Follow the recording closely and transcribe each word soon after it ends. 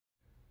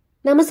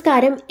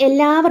നമസ്കാരം,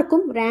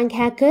 എല്ലാവർക്കും rank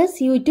hackers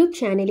YouTube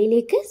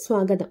ചാനലിലേക്ക്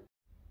സ്വാഗതം.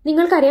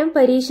 നിങ്ങൾക്കറിയാം,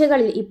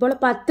 പരീക്ഷകളിൽ ഇപ്പോൾ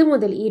 10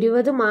 മുതൽ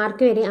 20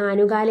 മാർക്ക് വരെ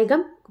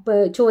ആനുകാലികം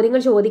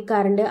ചോദ്യങ്ങൾ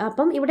ചോദിക്കാറുണ്ട്.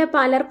 അപ്പം ഇവിടെ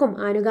പലർക്കും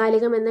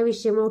ആനുകാലികം എന്ന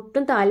വിഷയം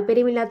ഒട്ടും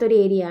താല്പര്യമില്ലാത്തൊരു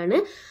ഏരിയയാണ്.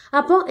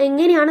 അപ്പോൾ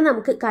എങ്ങനെയാണ്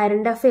നമുക്ക്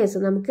കറണ്ട് അഫയേഴ്സ്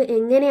നമുക്ക്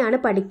എങ്ങനെയാണ്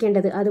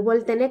പഠിക്കേണ്ടത്,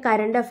 അതുപോലെ തന്നെ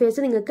കറണ്ട്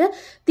അഫയേഴ്സ് നിങ്ങൾക്ക്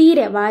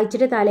തീരെ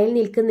വായിച്ചിട്ട് തലയിൽ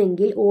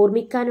നിൽക്കുന്നെങ്കിൽ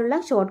ഓർമ്മിക്കാനുള്ള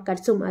ഷോർട്ട്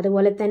കട്ട്സും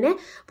അതുപോലെ തന്നെ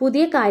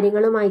പുതിയ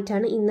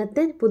കാര്യങ്ങളുമായിട്ടാണ്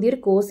ഇന്നത്തെ പുതിയൊരു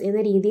കോഴ്സ്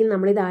എന്ന രീതിയിൽ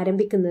നമ്മളിത്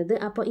ആരംഭിക്കുന്നത്.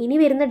 അപ്പോൾ ഇനി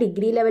വരുന്ന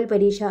ഡിഗ്രി ലെവൽ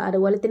പരീക്ഷ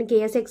അതുപോലെ തന്നെ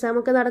KS എക്സാം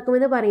ഒക്കെ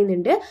നടക്കുമെന്ന്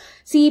പറയുന്നുണ്ട്.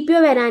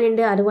 CPO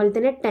വരാനുണ്ട്, അതുപോലെ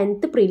തന്നെ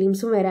 10th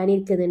പ്രിലിംസും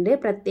വരാനിരിക്കുന്നുണ്ട്.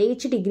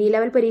 പ്രത്യേകിച്ച് ഡിഗ്രി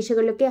ലെവൽ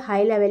പരീക്ഷകളിലൊക്കെ ഹൈ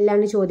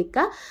ലെവലിലാണ്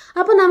ചോദിക്കുക.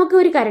 അപ്പോൾ നമുക്ക്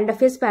ഒരു കറണ്ട്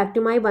അഫയേഴ്സ്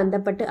ഫാക്റ്റുമായി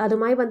ബന്ധപ്പെട്ട്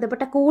അതുമായി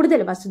ബന്ധപ്പെട്ട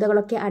കൂടുതൽ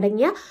വസ്തുതകളൊക്കെ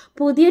അടങ്ങിയ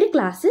പുതിയൊരു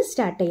ക്ലാസ്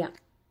സ്റ്റാർട്ട് ചെയ്യാം.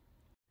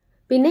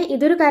 പിന്നെ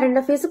ഇതൊരു കറണ്ട്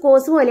അഫയേഴ്സ്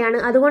കോഴ്സ് പോലെയാണ്,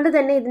 അതുകൊണ്ട്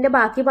തന്നെ ഇതിന്റെ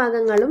ബാക്കി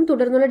ഭാഗങ്ങളും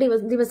തുടർന്നുള്ള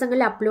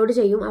ദിവസങ്ങളിൽ അപ്ലോഡ്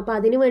ചെയ്യും. അപ്പോൾ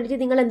അതിന്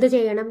വേണ്ടിയിട്ട് നിങ്ങൾ എന്ത്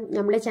ചെയ്യണം,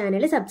 നമ്മുടെ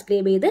ചാനൽ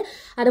സബ്സ്ക്രൈബ് ചെയ്ത്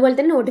അതുപോലെ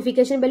തന്നെ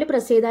നോട്ടിഫിക്കേഷൻ ബെൽ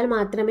പ്രസ് ചെയ്താൽ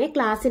മാത്രമേ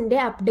ക്ലാസിന്റെ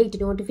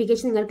അപ്ഡേറ്റ്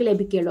നോട്ടിഫിക്കേഷൻ നിങ്ങൾക്ക്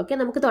ലഭിക്കുകയുള്ളൂ. ഓക്കെ,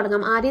 നമുക്ക്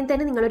തുടങ്ങാം. ആദ്യം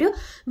തന്നെ നിങ്ങളൊരു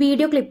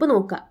വീഡിയോ ക്ലിപ്പ്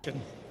നോക്കാം.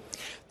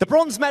 The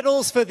bronze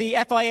medals for the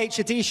FIH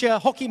Odisha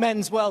Hockey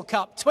Men's World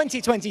Cup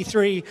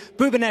 2023,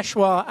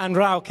 Bhubaneswar and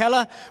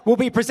Rourkela, will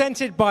be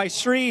presented by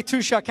Sri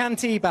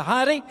Tushakanti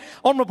Bahari,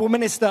 Honourable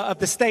Minister of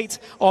the State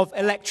of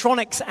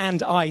Electronics and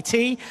IT,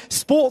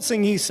 Sports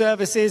and Youth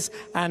Services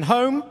and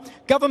Home,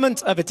 Government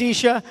of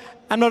Odisha,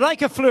 and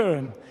Marika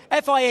Fluren,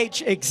 FIH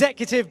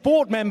Executive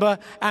Board Member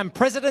and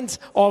President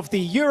of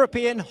the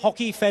European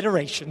Hockey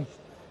Federation.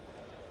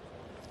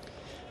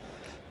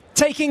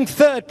 Taking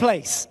third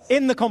place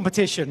in the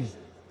competition,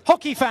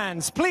 hockey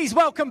fans, please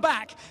welcome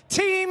back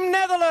Team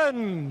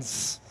Netherlands.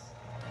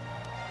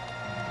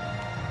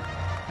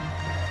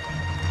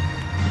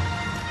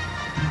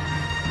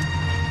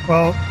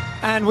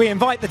 And we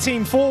invite the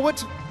team forward.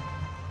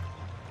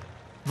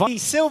 The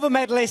silver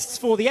medalists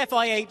for the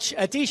FIH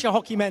Odisha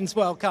Hockey Men's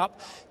World Cup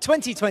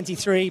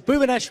 2023,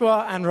 Bhubaneswar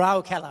and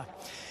Rourkela.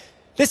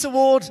 This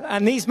award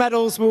and these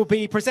medals will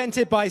be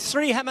presented by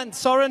Sri Hemant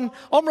Soren,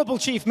 Honourable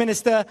Chief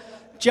Minister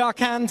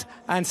Jharkhand,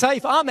 and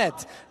Saif Ahmed,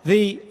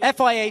 the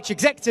FIH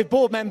Executive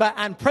Board Member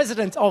and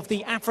President of the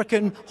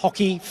African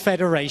Hockey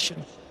Federation.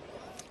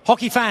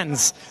 Hockey fans,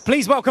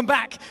 please welcome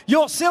back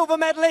your silver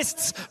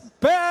medalists,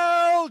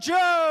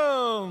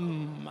 Belgium!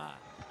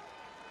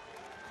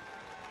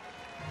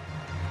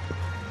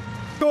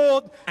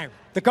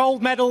 The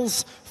gold medals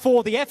for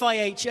the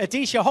FIH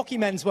Odisha Hockey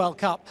Men's World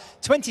Cup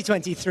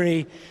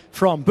 2023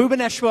 from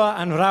Bhubaneswar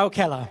and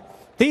Rourkela.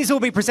 These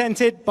will be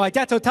presented by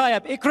Dato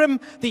Tayyab Ikram,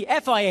 the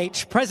FIH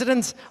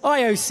President,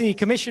 IOC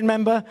Commission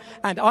Member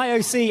and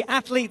IOC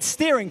Athlete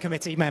Steering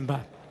Committee Member,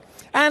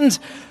 and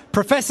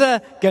Professor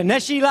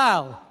Ganeshi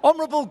Lal,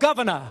 Honourable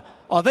Governor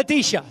of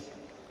Odisha.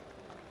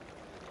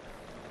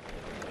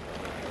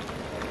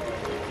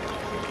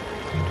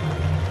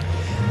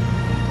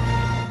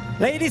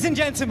 Ladies and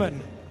gentlemen,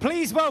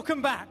 please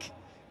welcome back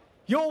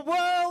your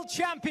world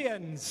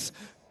champions,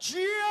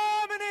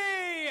 Germany!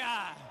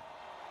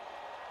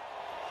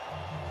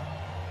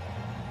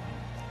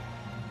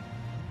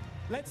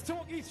 Let's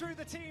talk you through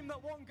the team that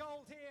won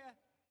gold here.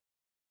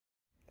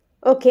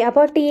 Okay,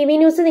 അപ്പോൾ TV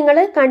news നിങ്ങൾ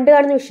കണ്ടു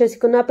കാണുന്നു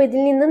വിശ്വസിക്കുന്നു. അപ്പോൾ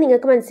ഇതിൽ നിന്ന്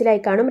നിങ്ങൾക്ക്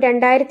മനസ്സിലായി കാണും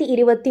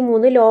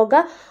 2023 ലോക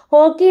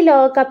ഹോക്കി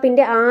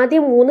ലോകകപ്പിന്റെ ആദ്യ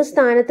 3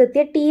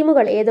 സ്ഥാനത്തെത്തിയ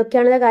ടീമുകൾ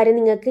ഏതൊക്കെയാണെന്ന കാര്യം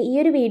നിങ്ങൾക്ക് ഈ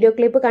ഒരു വീഡിയോ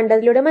ക്ലിപ്പ്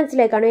കണ്ടതിലൂടെ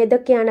മനസ്സിലായി കാണും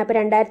ഏതൊക്കെയാണ്. അപ്പോൾ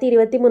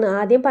 2023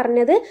 ആദ്യം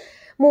പറഞ്ഞത്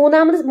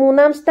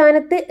മൂന്നാം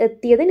സ്ഥാനത്ത്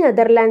എത്തിയത്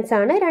നെതർലാൻഡ്സ്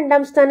ആണ്,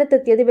 രണ്ടാം സ്ഥാനത്ത്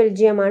എത്തിയത്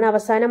ബെൽജിയമാണ്,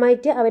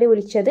 അവസാനമായിട്ട് അവരെ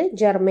വിളിച്ചത്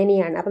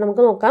ജർമ്മനിയാണ്. അപ്പൊ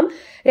നമുക്ക് നോക്കാം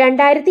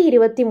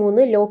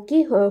 2023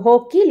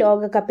 ഹോക്കി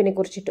ലോകകപ്പിനെ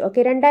കുറിച്ചിട്ട്. ഓക്കെ,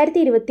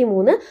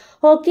 2023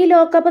 ഹോക്കി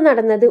ലോകകപ്പ്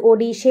നടന്നത്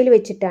ഒഡീഷയിൽ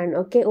വെച്ചിട്ടാണ്.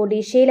 ഓക്കെ,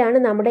 ഒഡീഷയിലാണ്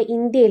നമ്മുടെ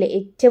ഇന്ത്യയിലെ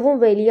ഏറ്റവും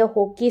വലിയ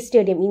ഹോക്കി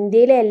സ്റ്റേഡിയം,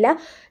 ഇന്ത്യയിലെ അല്ല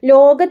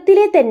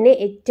ലോകത്തിലെ തന്നെ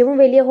ഏറ്റവും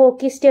വലിയ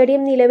ഹോക്കി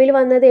സ്റ്റേഡിയം നിലവിൽ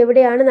വന്നത്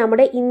എവിടെയാണ്?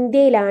 നമ്മുടെ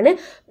ഇന്ത്യയിലാണ്.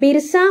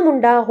 Birsa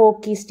Munda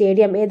hockey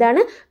stadium.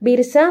 ഏതാണ്?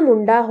 Birsa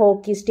Munda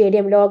hockey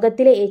stadium.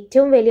 ലോകത്തിലെ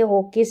ഏറ്റവും വലിയ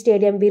hockey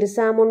stadium Birsa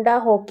Munda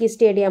hockey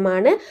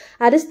സ്റ്റേഡിയമാണ്.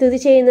 അത് സ്ഥിതി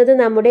ചെയ്യുന്നത്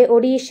നമ്മുടെ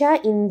ഒഡീഷ,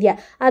 ഇന്ത്യ.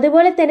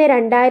 അതുപോലെ തന്നെ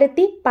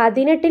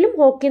 2018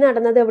 ഹോക്കി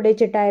നടന്നത് എവിടെ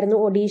വെച്ചിട്ടായിരുന്നു?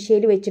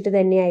 ഒഡീഷയിൽ വെച്ചിട്ട്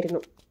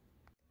തന്നെയായിരുന്നു.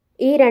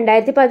 ഈ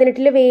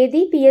 2018 വേദി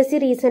PSC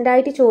റീസെന്റ്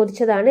ആയിട്ട്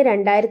ചോദിച്ചതാണ്.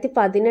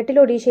 2018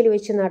 ഒഡീഷയിൽ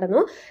വെച്ച് നടന്നു,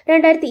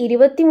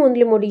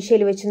 2023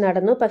 ഒഡീഷയിൽ വെച്ച്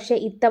നടന്നു. പക്ഷെ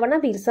ഇത്തവണ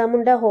ബിർസ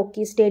മുണ്ട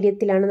ഹോക്കി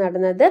സ്റ്റേഡിയത്തിലാണ്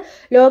നടന്നത്.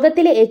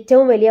 ലോകത്തിലെ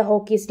ഏറ്റവും വലിയ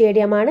hockey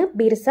സ്റ്റേഡിയമാണ്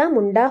Birsa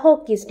Munda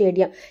hockey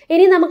stadium.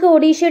 ഇനി നമുക്ക്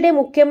ഒഡീഷയുടെ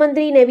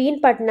മുഖ്യമന്ത്രി നവീൻ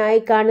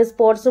പട്നായിക് ആണ്.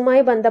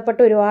 സ്പോർട്സുമായി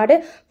ബന്ധപ്പെട്ട് ഒരുപാട്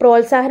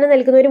പ്രോത്സാഹനം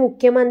നൽകുന്ന ഒരു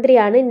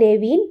മുഖ്യമന്ത്രിയാണ്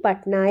നവീൻ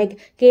പട്നായിക്.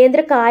 കേന്ദ്ര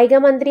കായിക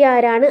മന്ത്രി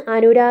ആരാണ്?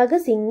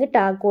 അനുരാഗ് സിംഗ്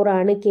ഠാക്കൂർ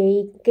ആണ്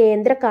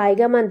കേന്ദ്ര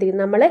കായിക മന്ത്രി.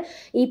 നമ്മൾ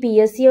ഈ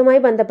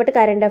PSCയുമായി ബന്ധപ്പെട്ട്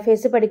കറണ്ട്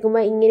അഫയേഴ്സ്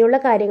പഠിക്കുമ്പോൾ ഇങ്ങനെയുള്ള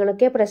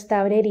കാര്യങ്ങളൊക്കെ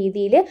പ്രസ്താവന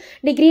രീതിയിൽ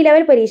ഡിഗ്രി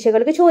ലെവൽ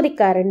പരീക്ഷകൾക്ക്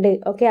ചോദിക്കാറുണ്ട്.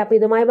 ഓക്കെ, അപ്പൊ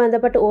ഇതുമായി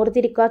ബന്ധപ്പെട്ട്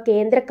ഓർത്തിരിക്കുക.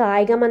 കേന്ദ്ര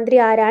കായിക മന്ത്രി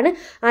ആരാണ്?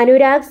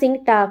 അനുരാഗ്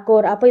സിംഗ്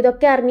ഠാക്കൂർ. അപ്പൊ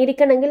ഇതൊക്കെ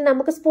അറിഞ്ഞിരിക്കണമെങ്കിൽ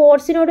നമുക്ക്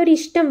സ്പോർട്സിനോട് ഒരു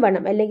ഇഷ്ടം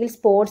വേണം, അല്ലെങ്കിൽ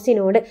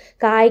സ്പോർട്സിനോട്,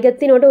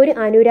 കായികത്തിനോട് ഒരു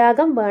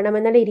അനുരാഗം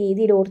വേണമെന്നുള്ള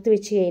രീതിയിൽ ഓർത്തു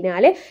വെച്ച്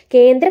കഴിഞ്ഞാൽ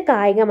കേന്ദ്ര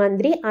കായിക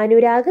മന്ത്രി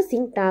അനുരാഗ്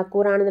സിംഗ്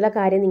ഠാക്കൂർ ആണെന്നുള്ള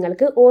കാര്യം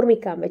നിങ്ങൾക്ക്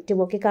ഓർമ്മിക്കാൻ പറ്റും.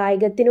 ഓക്കെ,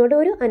 കായികത്തിനോട്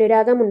ഒരു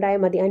അനുരാഗം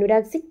ഉണ്ടായാൽ മതി,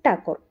 അനുരാഗ് സിംഗ്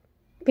ഠാക്കൂർ.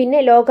 പിന്നെ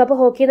ലോകകപ്പ്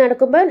ഹോക്കി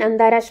നടക്കുമ്പോൾ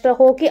അന്താരാഷ്ട്ര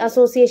ഹോക്കി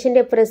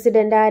അസോസിയേഷന്റെ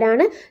പ്രസിഡന്റ്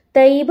ആരാണ്?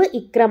 തയ്യിബ്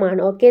ഇക്രമാണ്.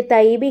 Okay,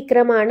 Tayyip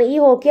ഇക്രമാണ്. ഈ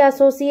ഹോക്കി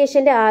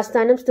അസോസിയേഷന്റെ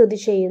ആസ്ഥാനം സ്ഥിതി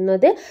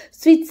ചെയ്യുന്നത്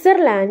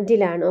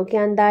സ്വിറ്റ്സർലാൻഡിലാണ്. ഓക്കെ,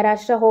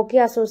 അന്താരാഷ്ട്ര ഹോക്കി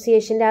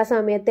അസോസിയേഷന്റെ ആ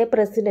സമയത്തെ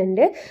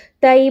പ്രസിഡന്റ്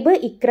തയ്യിബ്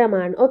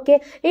ഇക്രമാണ്. ഓക്കെ,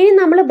 ഇനി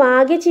നമ്മൾ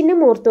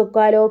ഭാഗ്യചിഹ്നം ഓർത്തു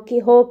വെക്കുക.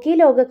 ഹോക്കി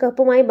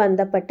ലോകകപ്പുമായി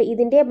ബന്ധപ്പെട്ട്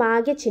ഇതിന്റെ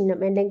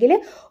ഭാഗ്യചിഹ്നം അല്ലെങ്കിൽ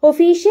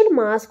ഒഫീഷ്യൽ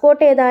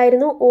മാസ്കോട്ട്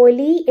ഏതായിരുന്നു?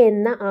 ഒലി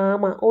എന്ന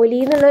ആമ.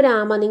 ഒലി എന്നുള്ള ഒരു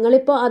ആമ.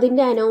 നിങ്ങളിപ്പോ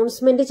അതിന്റെ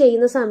അനൗൺസ്മെന്റ്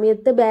ചെയ്യുന്ന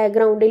സമയത്ത്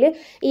ബാക്ക്ഗ്രൗണ്ടിൽ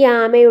ഈ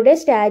ആമയുടെ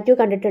സ്റ്റാറ്റ്യൂ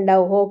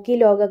കണ്ടിട്ടുണ്ടാവും. ഹോക്കി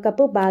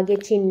ലോകകപ്പ്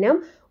ഭാഗ്യചിഹ്നം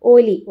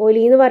ഒലി.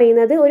 ഒലി എന്ന്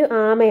പറയുന്നത് ഒരു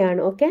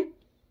ആമയാണ്. ഓക്കെ,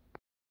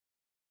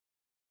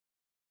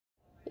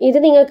 ഇത്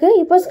നിങ്ങൾക്ക്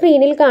ഇപ്പോൾ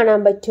സ്ക്രീനിൽ കാണാൻ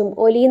പറ്റും.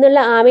 ഒലി എന്നുള്ള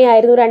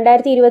ആമയായിരുന്നു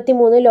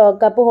 2023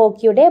 ലോകകപ്പ്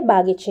ഹോക്കിയുടെ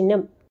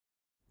ഭാഗ്യചിഹ്നം.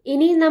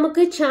 ഇനി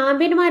നമുക്ക്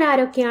ചാമ്പ്യന്മാർ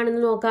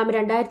ആരൊക്കെയാണെന്ന് നോക്കാം.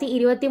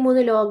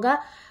 2023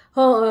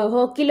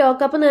 ഹോക്കി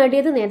ലോകകപ്പ്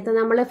നേടിയത് നേരത്തെ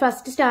നമ്മൾ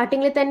ഫസ്റ്റ്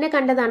സ്റ്റാർട്ടിങ്ങിൽ തന്നെ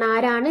കണ്ടതാണ്.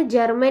 ആരാണ്?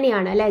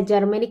 ജർമ്മനിയാണ് അല്ലെ.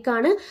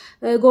 ജർമ്മനിക്കാണ്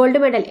ഗോൾഡ്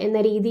മെഡൽ എന്ന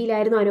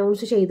രീതിയിലായിരുന്നു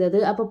അനൗൺസ് ചെയ്തത്.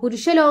 അപ്പൊ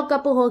പുരുഷ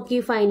ലോകകപ്പ് ഹോക്കി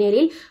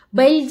ഫൈനലിൽ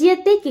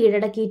ബെൽജിയത്തെ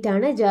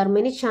കീഴടക്കിയിട്ടാണ്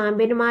ജർമ്മനി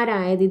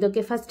ചാമ്പ്യന്മാരായത്.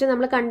 ഇതൊക്കെ ഫസ്റ്റ്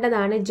നമ്മൾ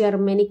കണ്ടതാണ്.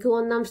 ജർമ്മനിക്ക്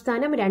 1ാം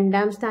സ്ഥാനം,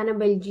 2ാം സ്ഥാനം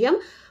ബെൽജിയം,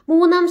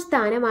 3ാം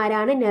സ്ഥാനം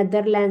ആരാണ്?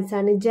 നെതർലാൻഡ്സ്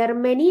ആണ്.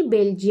 Germany,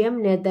 Belgium,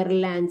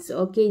 Netherlands.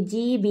 Okay,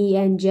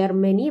 GBN,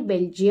 Germany,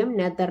 Belgium,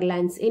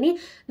 Netherlands. ഇനി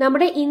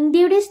നമ്മുടെ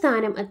ഇന്ത്യയുടെ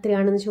സ്ഥാനം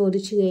എത്രയാണെന്ന്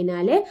ചോദിച്ചു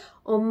കഴിഞ്ഞാല്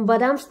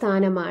 9ാം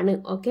സ്ഥാനമാണ്.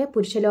 ഓക്കെ,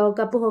 പുരുഷ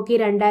ലോകകപ്പ് ഹോക്കി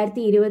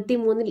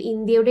 2023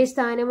 ഇന്ത്യയുടെ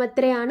സ്ഥാനം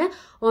എത്രയാണ്?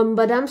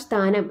 9ാം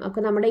സ്ഥാനം.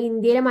 ഒക്കെ നമ്മുടെ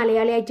ഇന്ത്യയിലെ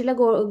മലയാളിയായിട്ടുള്ള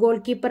ഗോൾ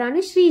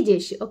കീപ്പറാണ്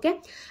ശ്രീജേഷ്. ഓക്കെ,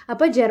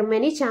 അപ്പൊ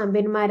ജർമ്മനി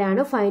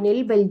ചാമ്പ്യന്മാരാണ്.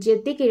 ഫൈനലിൽ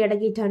ബെൽജിയത്തെ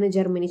കീഴടക്കിയിട്ടാണ്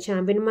ജർമ്മനി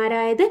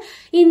ചാമ്പ്യന്മാരായത്.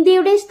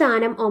 ഇന്ത്യയുടെ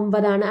സ്ഥാനം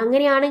 9ആണ്.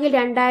 അങ്ങനെയാണെങ്കിൽ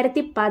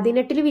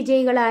 2018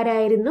 വിജയികൾ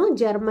ആരായിരുന്നു?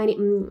 ജർമ്മനി.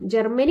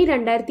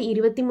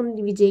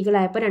 2023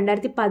 വിജയികളായപ്പോ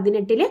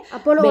 2018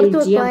 അപ്പോൾ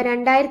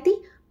 2018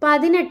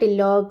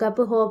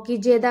 ലോകകപ്പ് ഹോക്കി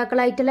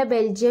ജേതാക്കളായിട്ടുള്ള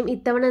ബെൽജിയം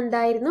ഇത്തവണ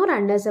എന്തായിരുന്നു?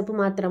 റണ്ണേഴ്സ് അപ്പ്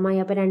മാത്രമായി.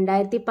 അപ്പൊ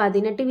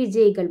 2018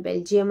 വിജയികൾ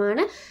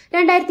ബെൽജിയമാണ്,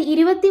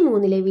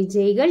 2023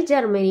 വിജയികൾ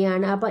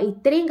ജർമ്മനിയാണ്. അപ്പൊ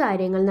ഇത്രയും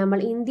കാര്യങ്ങൾ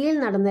നമ്മൾ ഇന്ത്യയിൽ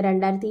നടന്ന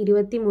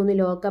 2023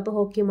 ലോകകപ്പ്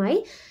ഹോക്കിയുമായി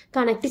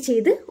കണക്ട്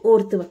ചെയ്ത്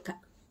ഓർത്തു വെക്കാം.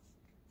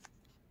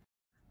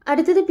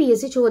 അടുത്തത്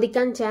PSC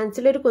ചോദിക്കാൻ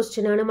ചാൻസുള്ള ഒരു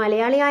ക്വസ്റ്റ്യൻ ആണ്.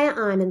 മലയാളിയായ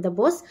ആനന്ദ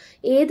ബോസ്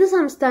ഏത്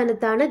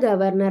സംസ്ഥാനത്താണ്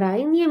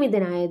ഗവർണറായി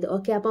നിയമിതനായത്?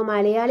 ഓക്കെ, അപ്പൊ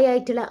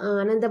മലയാളിയായിട്ടുള്ള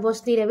ആനന്ദ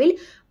ബോസ് നിലവിൽ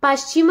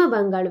പശ്ചിമ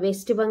ബംഗാൾ,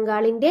 വെസ്റ്റ്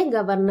ബംഗാളിന്റെ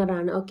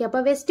ഗവർണറാണ്. ഓക്കെ, അപ്പൊ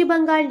വെസ്റ്റ്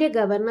ബംഗാളിന്റെ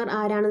ഗവർണർ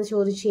ആരാണെന്ന്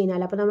ചോദിച്ചു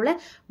കഴിഞ്ഞാൽ അപ്പൊ നമ്മള്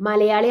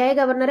മലയാളിയായ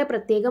ഗവർണറെ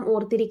പ്രത്യേകം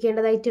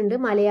ഓർത്തിരിക്കേണ്ടതായിട്ടുണ്ട്.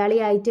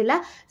 മലയാളിയായിട്ടുള്ള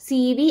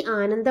CV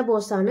ആനന്ദ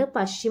ബോസ് ആണ്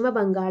പശ്ചിമ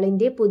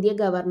ബംഗാളിന്റെ പുതിയ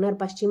ഗവർണർ.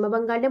 പശ്ചിമ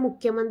ബംഗാളിന്റെ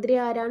മുഖ്യമന്ത്രി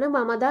ആരാണ്?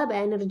 മമതാ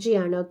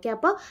ബാനർജിയാണ്. ഓക്കെ,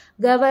 അപ്പൊ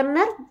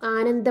ഗവർണർ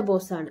ആനന്ദ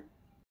ബോസ് ആണ്.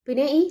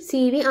 പിന്നെ ഈ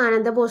CV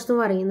ആനന്ദ ബോസ് എന്ന്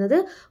പറയുന്നത്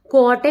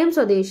കോട്ടയം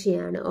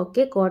സ്വദേശിയാണ്.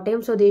 ഓക്കെ,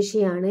 കോട്ടയം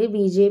സ്വദേശിയാണ്,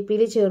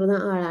 BJPയിൽ ചേർന്ന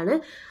ആളാണ്.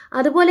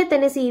 അതുപോലെ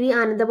തന്നെ CV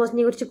ആനന്ദ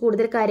ബോസിനെ കുറിച്ച്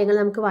കൂടുതൽ കാര്യങ്ങൾ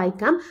നമുക്ക്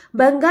വായിക്കാം.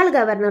 ബംഗാൾ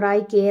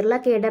ഗവർണറായി കേരള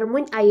കേഡർ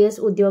മുൻ IAS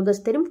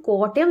ഉദ്യോഗസ്ഥരും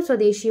കോട്ടയം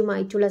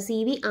സ്വദേശിയുമായിട്ടുള്ള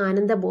CV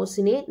ആനന്ദ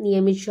ബോസിനെ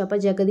നിയമിച്ചു. അപ്പൊ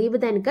ജഗദീപ്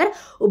ധൻകർ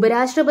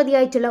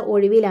ഉപരാഷ്ട്രപതിയായിട്ടുള്ള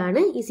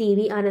ഒഴിവിലാണ് ഈ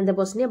CV ആനന്ദ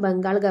ബോസിനെ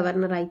ബംഗാൾ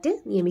ഗവർണറായിട്ട്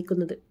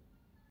നിയമിക്കുന്നത്.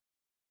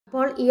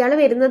 അപ്പോൾ ഇയാൾ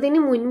വരുന്നതിന്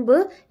മുൻപ്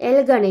L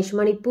Ganesh,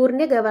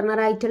 മണിപ്പൂരിന്റെ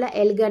ഗവർണറായിട്ടുള്ള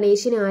L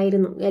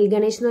ഗണേഷിനായിരുന്നു. L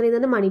Ganesh എന്ന്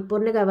പറയുന്നത്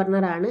മണിപ്പൂരിന്റെ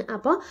ഗവർണറാണ്.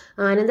 അപ്പോൾ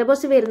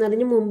ആനന്ദബോസ്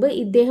വരുന്നതിന് മുമ്പ്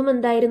ഇദ്ദേഹം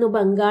എന്തായിരുന്നു?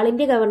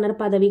 ബംഗാളിന്റെ ഗവർണർ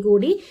പദവി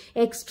കൂടി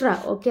എക്സ്ട്രാ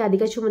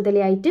അധിക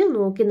ചുമതലയായിട്ട്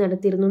നോക്കി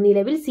നടത്തിയിരുന്നു.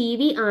 നിലവിൽ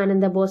CV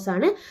ആനന്ദബോസ്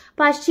ആണ്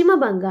പശ്ചിമ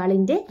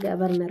ബംഗാളിന്റെ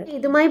ഗവർണർ.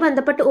 ഇതുമായി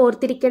ബന്ധപ്പെട്ട്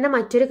ഓർത്തിരിക്കേണ്ട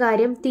മറ്റൊരു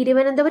കാര്യം,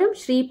 തിരുവനന്തപുരം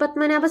ശ്രീ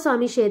പത്മനാഭ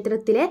സ്വാമി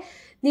ക്ഷേത്രത്തിലെ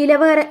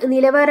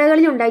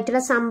നിലവറകളിൽ ഉണ്ടായിട്ടുള്ള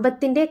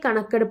സമ്പത്തിന്റെ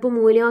കണക്കെടുപ്പ്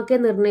മൂല്യമൊക്കെ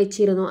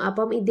നിർണയിച്ചിരുന്നു.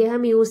 അപ്പം ഇദ്ദേഹം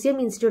മ്യൂസിയം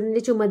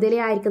ഇൻസ്റ്റിറ്റ്യൂട്ടിന്റെ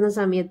ചുമതലയായിരിക്കുന്ന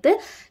സമയത്ത്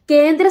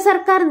കേന്ദ്ര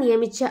സർക്കാർ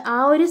നിയമിച്ച ആ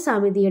ഒരു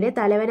സമിതിയുടെ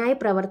തലവനായി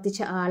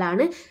പ്രവർത്തിച്ച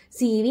ആളാണ്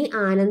CV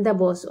ആനന്ദ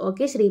ബോസ്.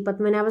 ഓക്കെ, ശ്രീ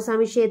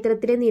പത്മനാഭസ്വാമി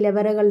ക്ഷേത്രത്തിലെ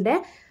നിലവറകളുടെ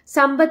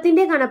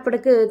സമ്പത്തിന്റെ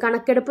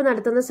കണക്കെടുപ്പ്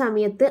നടത്തുന്ന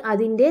സമയത്ത്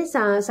അതിന്റെ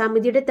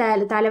സമിതിയുടെ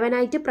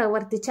തലവനായിട്ട്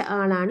പ്രവർത്തിച്ച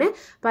ആളാണ്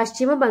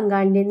പശ്ചിമ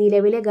ബംഗാളിന്റെ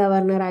നിലവിലെ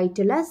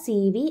ഗവർണറായിട്ടുള്ള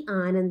CV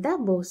ആനന്ദ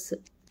ബോസ്.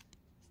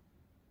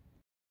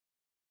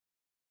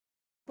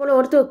 അപ്പോൾ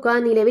ഓർത്തു വെക്കുക,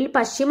 നിലവിൽ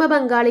പശ്ചിമ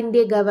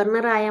ബംഗാളിന്റെ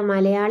ഗവർണറായ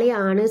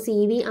മലയാളിയാണ്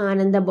CV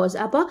ആനന്ദ ബോസ്.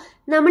 അപ്പോൾ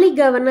നമ്മൾ ഈ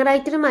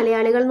ഗവർണറായിട്ടുള്ള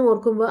മലയാളികൾ എന്ന്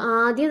ഓർക്കുമ്പോൾ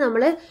ആദ്യം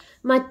നമ്മൾ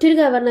മറ്റൊരു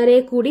ഗവർണറെ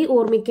കൂടി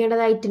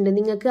ഓർമ്മിക്കേണ്ടതായിട്ടുണ്ട്.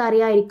 നിങ്ങൾക്ക്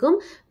അറിയായിരിക്കും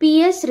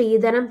PS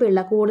ശ്രീധരൻ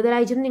പിള്ള.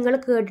 കൂടുതലായിട്ടും നിങ്ങൾ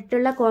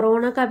കേട്ടിട്ടുള്ള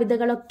കൊറോണ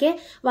കവിതകളൊക്കെ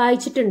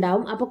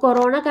വായിച്ചിട്ടുണ്ടാവും. അപ്പൊ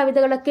കൊറോണ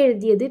കവിതകളൊക്കെ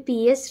എഴുതിയത്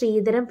PS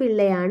ശ്രീധരൻ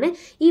പിള്ളയാണ്.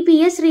 ഈ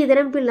PS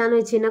ശ്രീധരൻ പിള്ള എന്ന്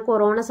വെച്ച് കഴിഞ്ഞാൽ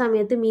കൊറോണ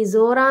സമയത്ത്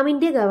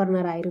മിസോറാമിന്റെ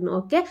ഗവർണർ ആയിരുന്നു.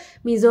 ഓക്കെ,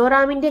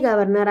 മിസോറാമിന്റെ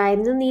ഗവർണർ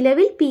ആയിരുന്നു.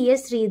 നിലവിൽ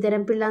PS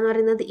ശ്രീധരൻ പിള്ള എന്ന്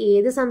പറയുന്നത്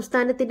ഏത്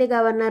സംസ്ഥാനത്തിന്റെ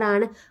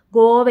ഗവർണറാണ്?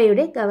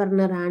 ഗോവയുടെ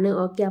ഗവർണറാണ്.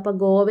 ഓക്കെ, അപ്പൊ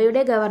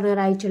ഗോവയുടെ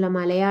ഗവർണറായിട്ടുള്ള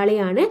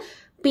മലയാളിയാണ്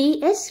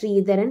PS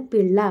ശ്രീധരൻ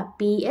പിള്ള.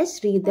 PS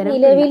ശ്രീധരൻ.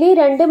 നിലവിൽ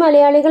 2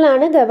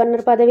 മലയാളികളാണ്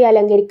ഗവർണർ പദവി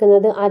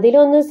അലങ്കരിക്കുന്നത്.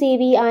 അതിലൊന്ന്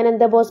CV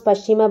ആനന്ദബോസ്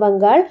പശ്ചിമ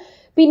ബംഗാൾ,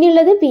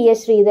 പിന്നുള്ളത് PS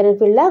ശ്രീധരൻ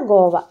പിള്ള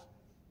ഗോവ.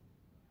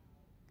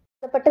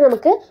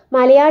 നമുക്ക്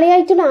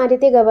മലയാളിയായിട്ടുള്ള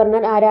ആദ്യത്തെ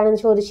ഗവർണർ ആരാണെന്ന്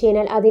ചോദിച്ചു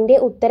കഴിഞ്ഞാൽ അതിന്റെ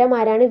ഉത്തരം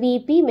ആരാണ്?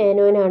 VP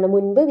മേനോനാണ്.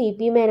 മുൻപ്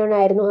VP മേനോൻ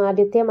ആയിരുന്നു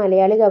ആദ്യത്തെ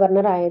മലയാളി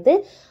ഗവർണർ ആയത്.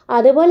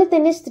 അതുപോലെ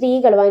തന്നെ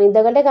സ്ത്രീകൾ,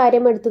 വനിതകളുടെ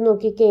കാര്യം എടുത്തു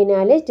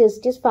നോക്കിക്കഴിഞ്ഞാൽ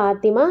ജസ്റ്റിസ്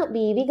ഫാത്തിമ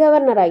ബീവി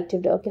ഗവർണർ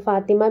ആയിട്ടുണ്ട്. ഓക്കെ,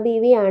 ഫാത്തിമ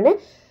ബീവി ആണ്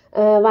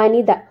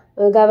വനിത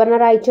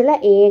ഗവർണറായിട്ടുള്ള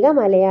ഏക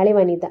മലയാളി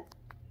വനിത.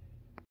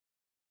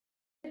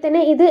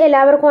 തന്നെ ഇത്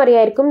എല്ലാവർക്കും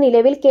അറിയായിരിക്കും.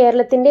 നിലവിൽ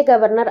കേരളത്തിന്റെ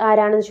ഗവർണർ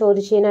ആരാണെന്ന്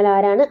ചോദിച്ചു കഴിഞ്ഞാൽ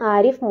ആരാണ്?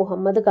 ആരിഫ്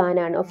മുഹമ്മദ്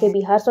ഖാനാണ്. ഓക്കെ,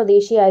 ബീഹാർ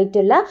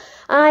സ്വദേശിയായിട്ടുള്ള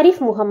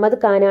ആരിഫ് മുഹമ്മദ്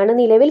ഖാനാണ്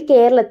നിലവിൽ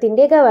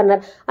കേരളത്തിന്റെ ഗവർണർ.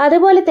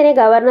 അതുപോലെ തന്നെ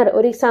ഗവർണർ,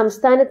 ഒരു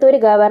സംസ്ഥാനത്ത് ഒരു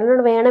ഗവർണർ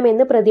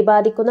വേണമെന്ന്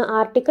പ്രതിപാദിക്കുന്ന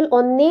ആർട്ടിക്കിൾ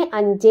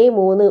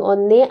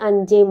 153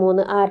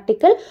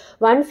 ആർട്ടിക്കിൾ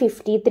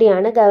 153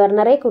 ആണ്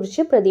ഗവർണറെ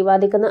കുറിച്ച്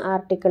പ്രതിപാദിക്കുന്ന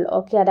ആർട്ടിക്കിൾ.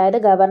 ഓക്കെ, അതായത്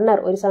ഗവർണർ,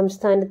 ഒരു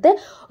സംസ്ഥാനത്ത്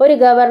ഒരു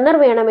ഗവർണർ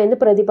വേണമെന്ന്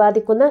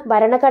പ്രതിപാദിക്കുന്ന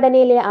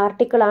ഭരണഘടനയിലെ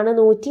ആർട്ടിക്കിൾ ആണ്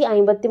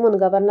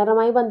 153.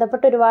 ഗവർണറുമായി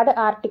ബന്ധപ്പെട്ട ഒരുപാട്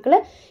ആർട്ടിക്കിൾ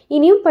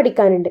ഇനിയും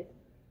പഠിക്കാനുണ്ട്.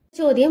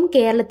 ചോദ്യം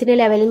കേരളത്തിന്റെ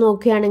ലെവലിൽ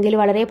നോക്കുകയാണെങ്കിൽ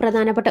വളരെ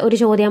പ്രധാനപ്പെട്ട ഒരു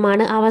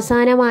ചോദ്യമാണ്.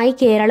 അവസാനമായി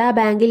കേരള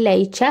ബാങ്കിൽ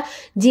ലയിച്ച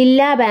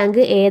ജില്ലാ ബാങ്ക്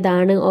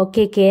ഏതാണ്?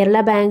 ഓക്കെ, കേരള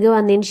ബാങ്ക്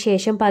വന്നതിന്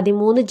ശേഷം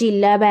 13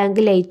 ജില്ലാ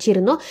ബാങ്ക്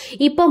ലയിച്ചിരുന്നു.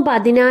 ഇപ്പം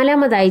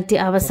 14ാമതായിട്ട്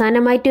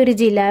അവസാനമായിട്ട് ഒരു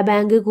ജില്ലാ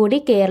ബാങ്ക് കൂടി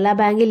കേരള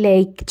ബാങ്കിൽ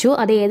ലയിച്ചു.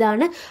 അത്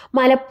ഏതാണ്?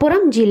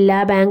 മലപ്പുറം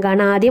ജില്ലാ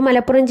ബാങ്കാണ്. ആദ്യം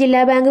മലപ്പുറം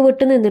ജില്ലാ ബാങ്ക്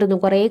വിട്ടുനിന്നിരുന്നു,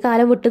 കുറേ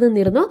കാലം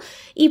വിട്ടുനിന്നിരുന്നു.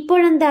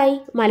 ഇപ്പോഴെന്തായി?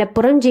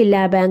 മലപ്പുറം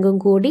ജില്ലാ ബാങ്കും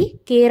കൂടി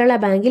കേരള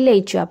ബാങ്കിൽ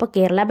ലയിച്ചു. അപ്പൊ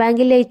കേരള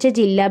ബാങ്കിൽ ലയിച്ച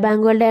ജില്ലാ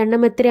ബാങ്കുകളുടെ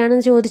എണ്ണം എത്രയാണെന്ന്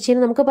ചോദിച്ചാൽ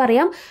നമുക്ക്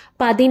പറയാം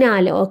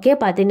 14. ഓക്കെ,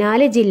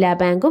 14 ജില്ലാ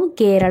ബാങ്കും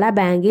കേരള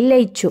ബാങ്കിൽ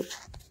ലയിച്ചു.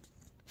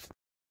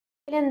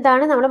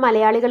 എന്താണ് നമ്മുടെ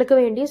മലയാളികൾക്ക്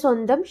വേണ്ടി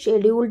സ്വന്തം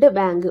ഷെഡ്യൂൾഡ്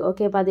ബാങ്ക്.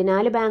 ഓക്കെ,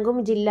 14 ബാങ്കും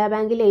ജില്ലാ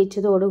ബാങ്കിൽ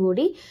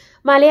ലയിച്ചതോടുകൂടി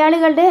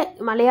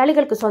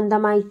മലയാളികൾക്ക്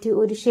സ്വന്തമായിട്ട്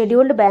ഒരു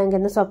ഷെഡ്യൂൾഡ് ബാങ്ക്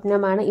എന്ന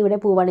സ്വപ്നമാണ് ഇവിടെ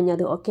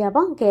പൂവണിഞ്ഞത്. ഓക്കെ,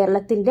 അപ്പം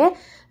കേരളത്തിന്റെ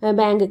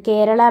ബാങ്ക്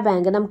കേരള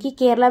ബാങ്ക്. നമുക്ക് ഈ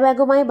കേരള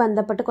ബാങ്കുമായി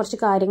ബന്ധപ്പെട്ട് കുറച്ച്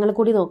കാര്യങ്ങൾ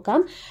കൂടി നോക്കാം.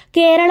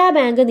 കേരള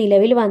ബാങ്ക്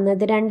നിലവിൽ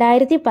വന്നത്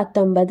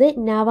 2019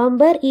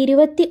 നവംബർ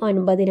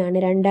 29-നാണ്.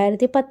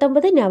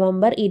 2019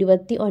 നവംബർ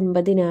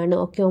 29-നാണ്.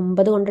 ഓക്കെ,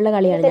 9 കൊണ്ടുള്ള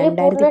കളിയാണ്.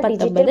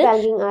 2019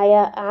 ബാങ്കിംഗ്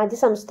ആയ ആദ്യ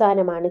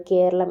സംസ്ഥാനമാണ്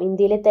കേരളം.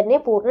 ഇന്ത്യയിലെ തന്നെ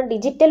പൂർണ്ണ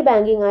ഡിജിറ്റൽ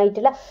ബാങ്കിംഗ്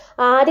ആയിട്ടുള്ള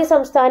ആദ്യ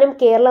സംസ്ഥാനം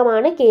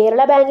കേരളമാണ്.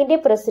 കേരള ബാങ്കിന്റെ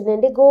പ്രസിഡന്റ്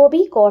ഗോപി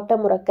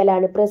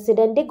കോട്ടമുറക്കലാണ്.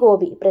 പ്രസിഡന്റ്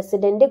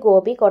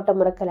ഗോപി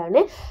കോട്ടമുറക്കലാണ്.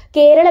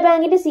 കേരള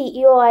ബാങ്കിന്റെ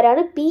CEO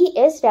ആരാണ്?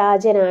 PS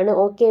രാജനാണ്.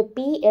 Okay,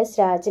 PS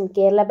Rajan.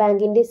 Kerala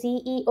ബാങ്കിന്റെ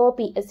CEO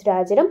PS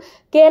രാജനും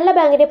കേരള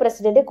ബാങ്കിന്റെ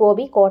പ്രസിഡന്റ്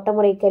ഗോപി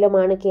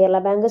കോട്ടമുറക്കലുമാണ്. കേരള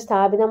ബാങ്ക്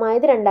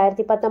സ്ഥാപിതമായത്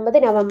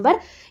 2019 നവംബർ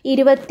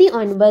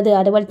 29.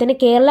 അതുപോലെ തന്നെ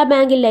കേരള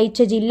ബാങ്കിൽ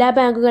ലയിച്ച ജില്ലാ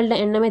ബാങ്കുകളുടെ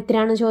എണ്ണം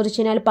എത്രയാണെന്ന് ചോദിച്ചു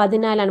കഴിഞ്ഞാൽ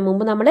 14ആണ്.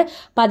 മുമ്പ് നമ്മൾ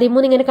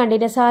 13 ഇങ്ങനെ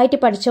കണ്ടിന്യൂസ് ആയിട്ട്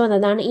പഠിച്ചു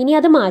വന്നതാണ്. ഇനി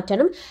അത്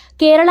മാറ്റണം.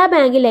 കേരള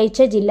ബാങ്കിൽ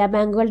ലയിച്ച ജില്ലാ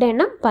ബാങ്കുകളുടെ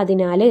എണ്ണം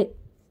 14.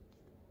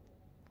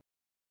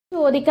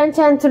 ചോദിക്കാൻ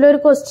ചാൻസ് ഉള്ള ഒരു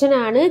ക്വസ്റ്റ്യൻ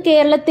ആണ്.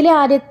 കേരളത്തിലെ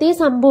ആദ്യത്തെ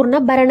സമ്പൂർണ്ണ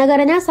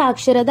ഭരണഘടനാ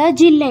സാക്ഷരതാ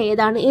ജില്ല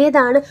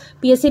ഏതാണ്?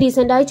 PSC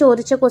റീസെന്റ് ആയി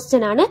ചോദിച്ച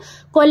ക്വസ്റ്റ്യൻ ആണ്.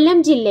 കൊല്ലം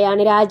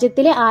ജില്ലയാണ്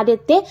രാജ്യത്തിലെ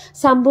ആദ്യത്തെ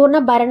സമ്പൂർണ്ണ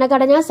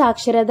ഭരണഘടനാ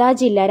സാക്ഷരതാ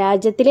ജില്ല.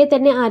 രാജ്യത്തിലെ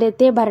തന്നെ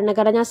ആദ്യത്തെ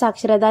ഭരണഘടനാ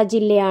സാക്ഷരതാ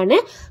ജില്ലയാണ്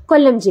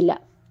കൊല്ലം ജില്ല.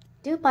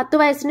 10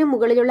 വയസ്സിന്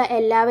മുകളിലുള്ള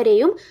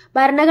എല്ലാവരെയും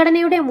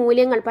ഭരണഘടനയുടെ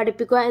മൂല്യങ്ങൾ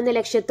പഠിപ്പിക്കുക എന്ന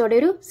ലക്ഷ്യത്തോടെ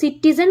ഒരു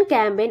സിറ്റിസൺ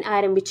ക്യാമ്പയിൻ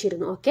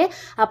ആരംഭിച്ചിരുന്നു. ഓക്കെ,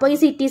 അപ്പോൾ ഈ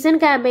സിറ്റിസൺ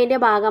ക്യാമ്പയിന്റെ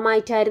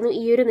ഭാഗമായിട്ടായിരുന്നു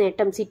ഈ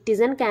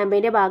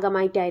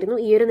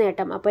ഒരു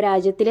നേട്ടം. അപ്പോൾ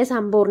രാജ്യത്തിലെ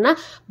സമ്പൂർണ്ണ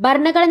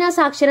ഭരണഘടനാ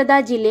സാക്ഷരതാ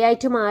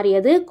ജില്ലയായിട്ട്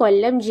മാറിയത്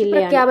കൊല്ലം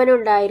ജില്ലയാണ്. പ്രഖ്യാപനം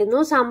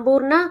ഉണ്ടായിരുന്നു.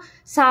 സമ്പൂർണ്ണ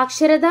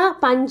സാക്ഷരതാ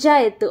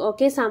പഞ്ചായത്ത്.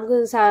 ഓക്കെ,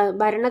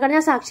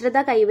 ഭരണഘടനാ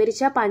സാക്ഷരത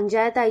കൈവരിച്ച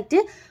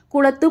പഞ്ചായത്തായിട്ട്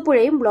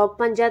കുളത്തൂപ്പുഴയും ബ്ലോക്ക്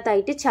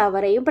പഞ്ചായത്തായിട്ട്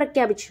ചവറയും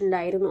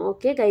പ്രഖ്യാപിച്ചിട്ടുണ്ടായിരുന്നു.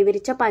 ഓക്കെ,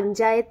 കൈവരിച്ച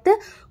പഞ്ചായത്ത്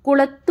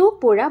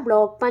കുളത്തൂപ്പുഴ,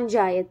 ബ്ലോക്ക്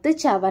പഞ്ചായത്ത്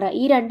ചവറ,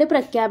 ഈ 2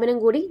 പ്രഖ്യാപനം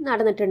കൂടി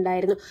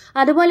നടന്നിട്ടുണ്ടായിരുന്നു.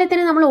 അതുപോലെ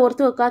തന്നെ നമ്മൾ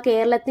ഓർത്തു വെക്കുക,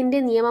 കേരളത്തിന്റെ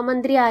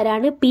നിയമമന്ത്രി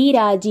ആരാണ്? P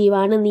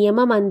രാജീവാണ്.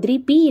 നിയമമന്ത്രി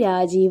P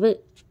രാജീവ്.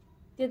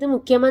 ഇത്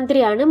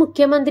മുഖ്യമന്ത്രിയാണ്.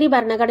 മുഖ്യമന്ത്രി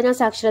ഭരണഘടനാ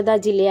സാക്ഷരതാ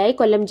ജില്ലയായി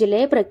കൊല്ലം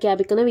ജില്ലയെ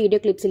പ്രഖ്യാപിക്കുന്ന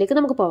വീഡിയോ ക്ലിപ്സിലേക്ക്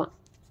നമുക്ക് പോവാം.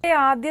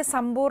 ആദ്യ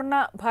സമ്പൂർണ്ണ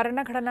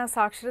ഭരണഘടനാ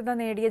സാക്ഷരത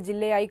നേടിയ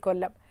ജില്ലയായി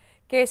കൊല്ലം.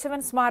 കേശവൻ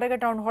സ്മാരക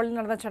ടൗൺ ഹാളിൽ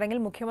നടന്ന ചടങ്ങിൽ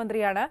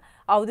മുഖ്യമന്ത്രിയാണ്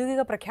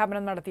ഔദ്യോഗിക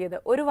പ്രഖ്യാപനം നടത്തിയത്.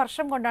 ഒരു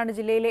വർഷം കൊണ്ടാണ്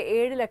ജില്ലയിലെ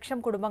 7 ലക്ഷം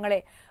കുടുംബങ്ങളെ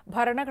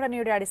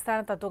ഭരണഘടനയുടെ അടിസ്ഥാന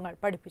തത്വങ്ങൾ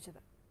പഠിപ്പിച്ചത്.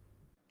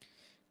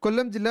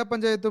 കൊല്ലം ജില്ലാ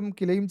പഞ്ചായത്തും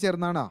കിലയും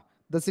ചേർന്നാണ്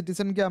ദ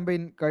സിറ്റിസൺ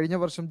ക്യാമ്പയിൻ കഴിഞ്ഞ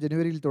വർഷം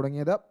ജനുവരിയിൽ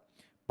തുടങ്ങിയത്.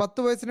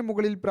 10 വയസ്സിന്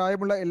മുകളിൽ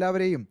പ്രായമുള്ള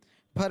എല്ലാവരെയും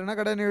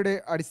ഭരണഘടനയുടെ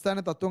അടിസ്ഥാന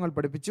തത്വങ്ങൾ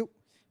പഠിപ്പിച്ചു.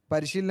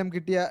 പരിശീലനം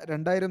കിട്ടിയ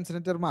 2000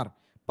 സെനറ്റർമാർ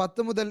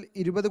 10 മുതൽ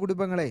 20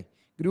 കുടുംബങ്ങളെ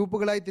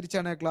ഗ്രൂപ്പുകളായി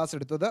തിരിച്ചാണ് ക്ലാസ്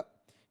എടുത്തത്.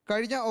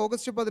 കഴിഞ്ഞ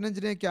ഓഗസ്റ്റ്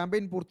 15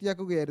 ക്യാമ്പയിൻ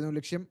പൂർത്തിയാക്കുകയായിരുന്നു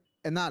ലക്ഷ്യം.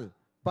 എന്നാൽ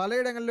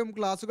പലയിടങ്ങളിലും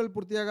ക്ലാസുകൾ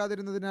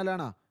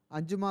പൂർത്തിയാകാതിരുന്നതിനാലാണ്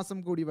 5 മാസം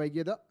കൂടി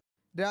വൈകിയത്.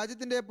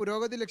 രാജ്യത്തിന്റെ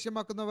പുരോഗതി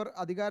ലക്ഷ്യമാക്കുന്നവർ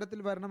അധികാരത്തിൽ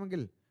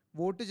വരണമെങ്കിൽ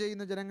വോട്ട്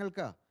ചെയ്യുന്ന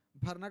ജനങ്ങൾക്ക്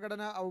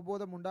ഭരണഘടനാ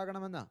അവബോധം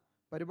ഉണ്ടാകണമെന്ന്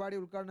പരിപാടി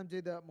ഉദ്ഘാടനം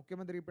ചെയ്ത്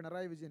മുഖ്യമന്ത്രി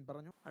പിണറായി വിജയൻ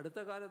പറഞ്ഞു. അടുത്ത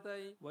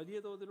കാലത്തായി വലിയ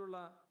തോതിലുള്ള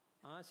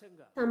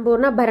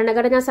സമ്പൂർണ്ണ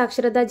ഭരണഘടനാ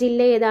സാക്ഷരതാ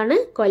ജില്ല ഏതാണ്?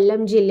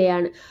 കൊല്ലം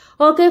ജില്ലയാണ്.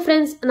 ഓക്കെ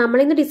ഫ്രണ്ട്സ്,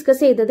 നമ്മളിന്ന്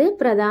ഡിസ്കസ് ചെയ്തത്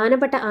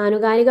പ്രധാനപ്പെട്ട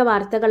ആനുകാലിക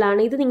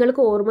വാർത്തകളാണ്. ഇത്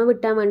നിങ്ങൾക്ക് ഓർമ്മ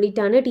വിട്ടാൻ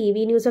വേണ്ടിയിട്ടാണ്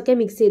TV ന്യൂസ് ഒക്കെ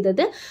മിക്സ്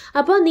ചെയ്തത്.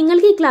 അപ്പോൾ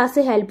നിങ്ങൾക്ക് ഈ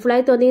ക്ലാസ്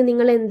ഹെൽപ്ഫുള്ളായി തോന്നിയെങ്കിൽ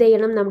നിങ്ങൾ എന്ത്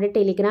ചെയ്യണം? നമ്മുടെ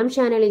ടെലിഗ്രാം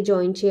ചാനലിൽ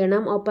ജോയിൻ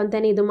ചെയ്യണം. ഒപ്പം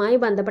തന്നെ ഇതുമായി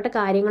ബന്ധപ്പെട്ട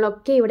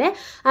കാര്യങ്ങളൊക്കെ ഇവിടെ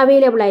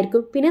അവൈലബിൾ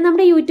ആയിരിക്കും. പിന്നെ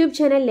നമ്മുടെ യൂട്യൂബ്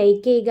ചാനൽ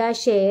ലൈക്ക് ചെയ്യുക,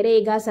 ഷെയർ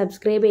ചെയ്യുക,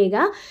 സബ്സ്ക്രൈബ്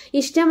ചെയ്യുക.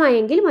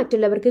 ഇഷ്ടമായെങ്കിൽ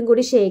മറ്റുള്ളവർക്കും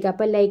കൂടി ചെയ്യുക.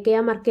 അപ്പോൾ ലൈക്ക്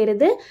ചെയ്യാൻ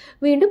മറക്കരുത്.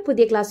 വീണ്ടും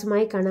പുതിയ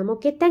ക്ലാസ്സുമായി കാണാം.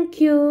 Okay, thank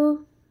you.